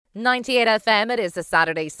98 FM, it is a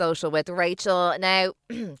Saturday Social with Rachael. Now,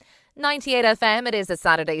 98 FM, it is a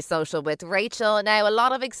Saturday Social with Rachael. Now, a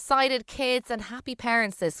lot of excited kids and happy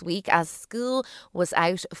parents this week as school was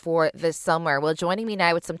out for the summer. Well, joining me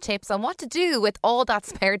now with some tips on what to do with all that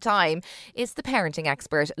spare time is the parenting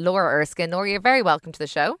expert, Laura Erskine. Laura, you're very welcome to the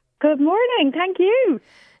show. Good morning. Thank you.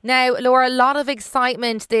 Now, Laura, a lot of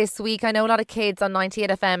excitement this week. I know a lot of kids on 98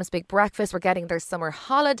 FM's Big Breakfast were getting their summer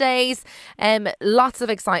holidays. Lots of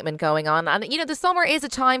excitement going on. And, you know, the summer is a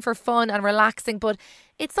time for fun and relaxing, but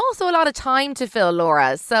it's also a lot of time to fill,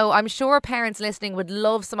 Laura. So I'm sure parents listening would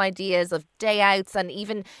love some ideas of day outs and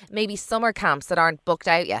even maybe summer camps that aren't booked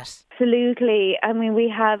out yet. Absolutely. I mean, we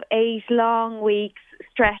have 8 long weeks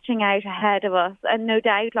stretching out ahead of us. And no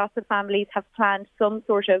doubt lots of families have planned some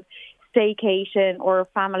sort of staycation or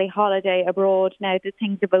family holiday abroad now that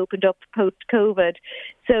things have opened up post-COVID.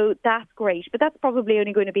 So that's great. But that's probably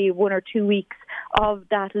only going to be 1 or 2 weeks of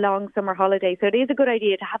that long summer holiday. So it is a good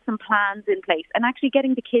idea to have some plans in place. And actually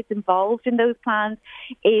getting the kids involved in those plans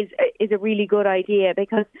is a really good idea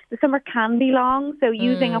because the summer can be long. So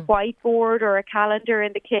using a whiteboard or a calendar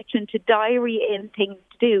in the kitchen to diary in things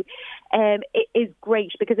to do it is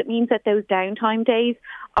great because it means that those downtime days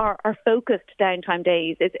are focused downtime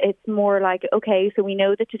days. It's more like, okay, so we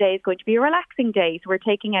know that today is going to be a relaxing day. So we're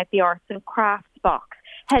taking out the arts and crafts box,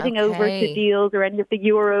 heading over to Deals or any of the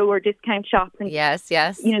Euro or discount shops and yes,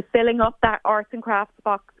 you know, filling up that arts and crafts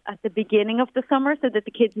box at the beginning of the summer so that the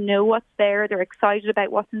kids know what's there, they're excited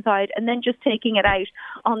about what's inside, and then just taking it out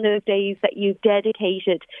on those days that you've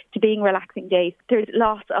dedicated to being relaxing days. There's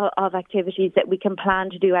lots of activities that we can plan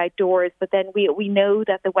to do outdoors, but then we know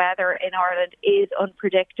that the weather in Ireland is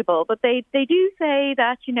unpredictable. But they do say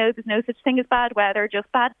that, you know, there's no such thing as bad weather,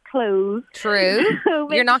 just bad clothes. True.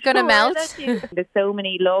 So you're not going to melt. There's so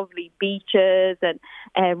many lovely beaches and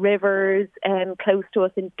rivers close to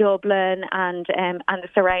us in Dublin and the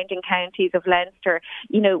surrounding counties of Leinster.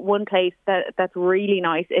 You know, one place that's really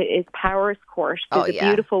nice is Powerscourt. There's a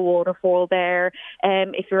beautiful waterfall there.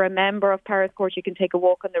 If you're a member of Powerscourt, you can take a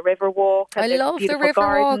walk on the river walk. I love the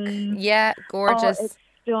river walk. Yeah, gorgeous. Oh, it's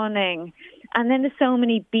stunning. And then there's so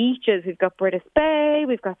many beaches. We've got British Bay,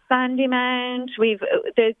 we've got Sandymount.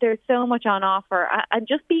 There's so much on offer. And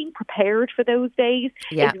just being prepared for those days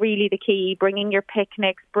is really the key. Bringing your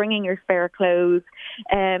picnics, bringing your spare clothes,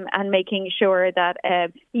 and making sure that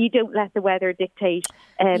you don't let the weather dictate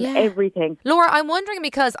everything. Laura, I'm wondering,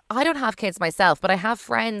 because I don't have kids myself, but I have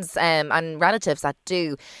friends and relatives that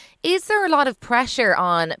do. Is there a lot of pressure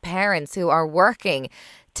on parents who are working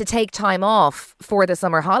to take time off for the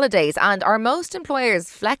summer holidays? And are most employers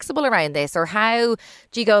flexible around this? Or how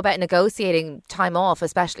do you go about negotiating time off,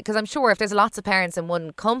 especially? Because I'm sure if there's lots of parents in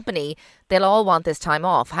one company, they'll all want this time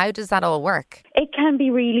off. How does that all work? It can be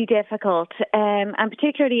really difficult, and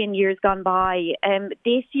particularly in years gone by.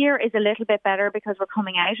 This year is a little bit better because we're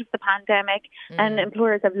coming out of the pandemic and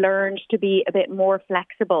employers have learned to be a bit more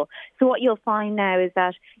flexible. So what you'll find now is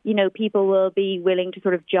that, you know, people will be willing to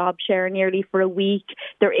sort of job share nearly for a week.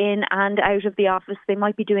 They're in and out of the office. They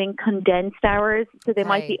might be doing condensed hours. So they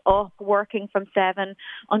might be up working from 7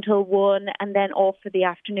 until 1 and then off for the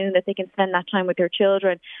afternoon that they can spend that time with their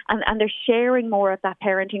children. And they're sharing more of that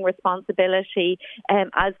parenting responsibility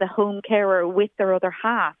as the home carer with their other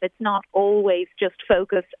half. It's not always just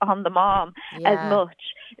focused on the mom as much.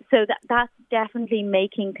 So that's definitely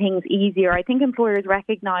making things easier. I think employers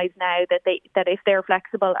recognise now that if they're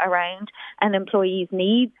flexible around an employee's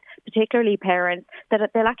needs, particularly parents,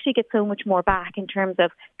 that they'll actually get so much more back in terms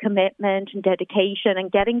of commitment and dedication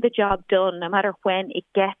and getting the job done no matter when it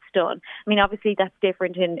gets done. I mean, obviously that's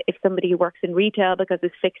different if somebody who works in retail because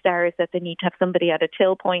there's fixed hours that they need to have somebody at a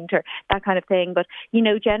till point or that kind of thing. But, you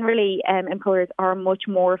know, generally employers are much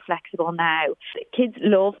more flexible now. Kids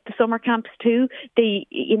love the summer camps too. They,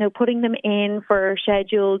 you know, putting them in for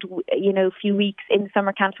scheduled, you know, few weeks in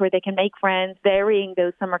summer camps where they can make friends, varying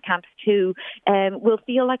those summer camps too, will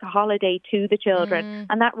feel like a holiday to the children,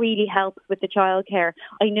 and that really helps with the childcare.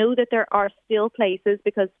 I know that there are still places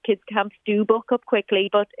because kids camps do book up quickly,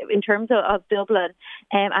 but in terms of Dublin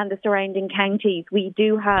and the surrounding counties, we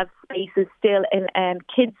do have spaces still in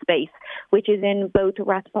Kids Space, which is in both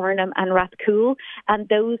Rathfarnham and Rathcoole, and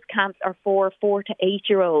those camps are for 4 to 8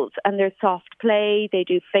 year olds, and there's soft play, they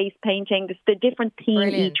do face painting, there's the different theme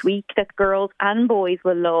each week that girls and boys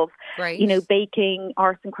will love. You know, baking,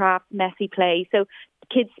 arts and crafts, messy play. So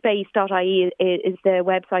Kidspace.ie is the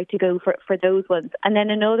website to go for those ones. And then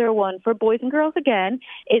another one for boys and girls again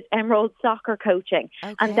is Emerald Soccer Coaching.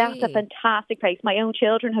 Okay. And that's a fantastic place. My own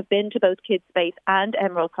children have been to both Kidspace and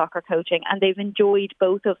Emerald Soccer Coaching, and they've enjoyed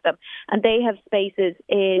both of them. And they have spaces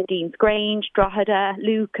in Dean's Grange, Drogheda,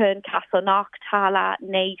 Lucan, Castleknock, Tala,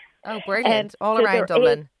 Naas. Oh, brilliant. All around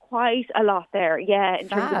Dublin. Quite a lot there, yeah, in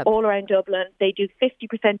terms of all around Dublin. They do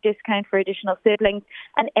 50% discount for additional siblings,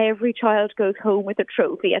 and every child goes home with a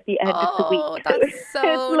trophy at the end of the week. Oh, that's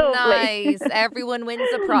so nice. Everyone wins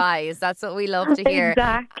a prize. That's what we love to hear.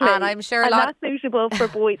 Exactly. And I'm sure that's suitable for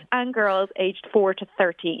boys and girls aged 4 to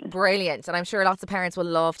 13. Brilliant. And I'm sure lots of parents will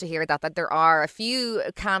love to hear that there are a few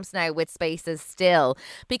camps now with spaces still.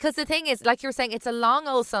 Because the thing is, like you were saying, it's a long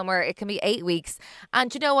old summer. It can be 8 weeks.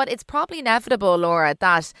 And you know what? It's probably inevitable, Laura,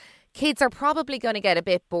 that kids are probably going to get a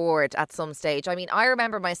bit bored at some stage. I mean, I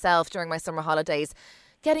remember myself during my summer holidays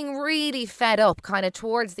getting really fed up kind of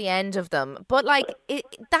towards the end of them. But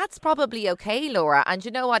that's probably okay, Laura. And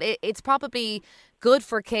you know what? It's probably good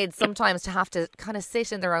for kids sometimes to have to kind of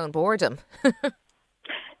sit in their own boredom.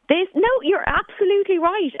 No, you're absolutely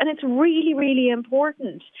right. And it's really, really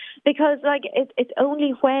important because it's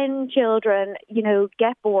only when children,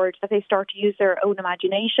 get bored that they start to use their own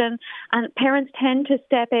imagination. And parents tend to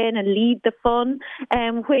step in and lead the fun,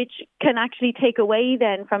 which can actually take away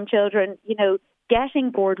then from children,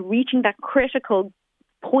 getting bored, reaching that critical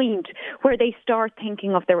point where they start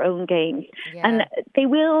thinking of their own games. Yeah. And they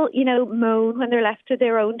will, moan when they're left to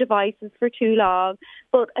their own devices for too long.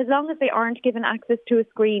 But as long as they aren't given access to a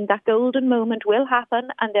screen, that golden moment will happen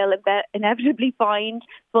and they'll inevitably find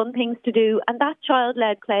fun things to do. And that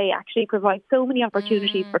child-led play actually provides so many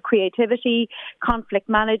opportunities for creativity, conflict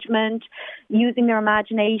management, using their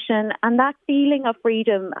imagination, and that feeling of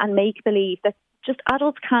freedom and make-believe that just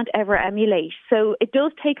adults can't ever emulate. So it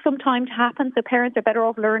does take some time to happen. So parents are better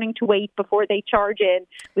off learning to wait before they charge in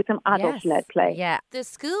with some adult-led play. Yeah. The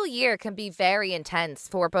school year can be very intense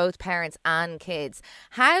for both parents and kids.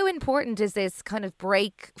 How important is this kind of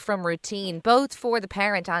break from routine, both for the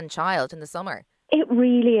parent and child in the summer? It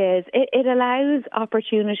really is. It allows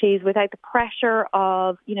opportunities without the pressure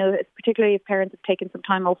of, particularly if parents have taken some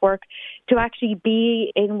time off work, to actually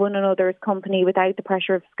be in one another's company without the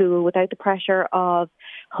pressure of school, without the pressure of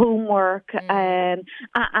homework, and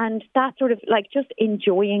that sort of just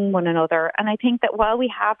enjoying one another. And I think that while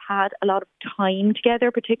we have had a lot of time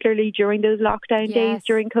together, particularly during those lockdown days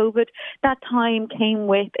during COVID, that time came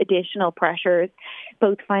with additional pressures,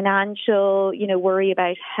 both financial, worry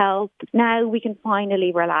about health. Now we can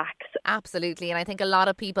finally relax. Absolutely. And I think a lot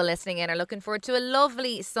of people listening in are looking forward to a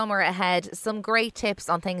lovely summer ahead. Some great tips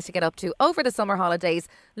on things to get up to over the summer holidays.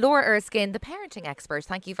 Laura Erskine, the parenting expert,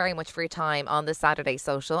 thank you very much for your time on the Saturday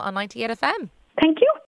Social on 98 FM. Thank you.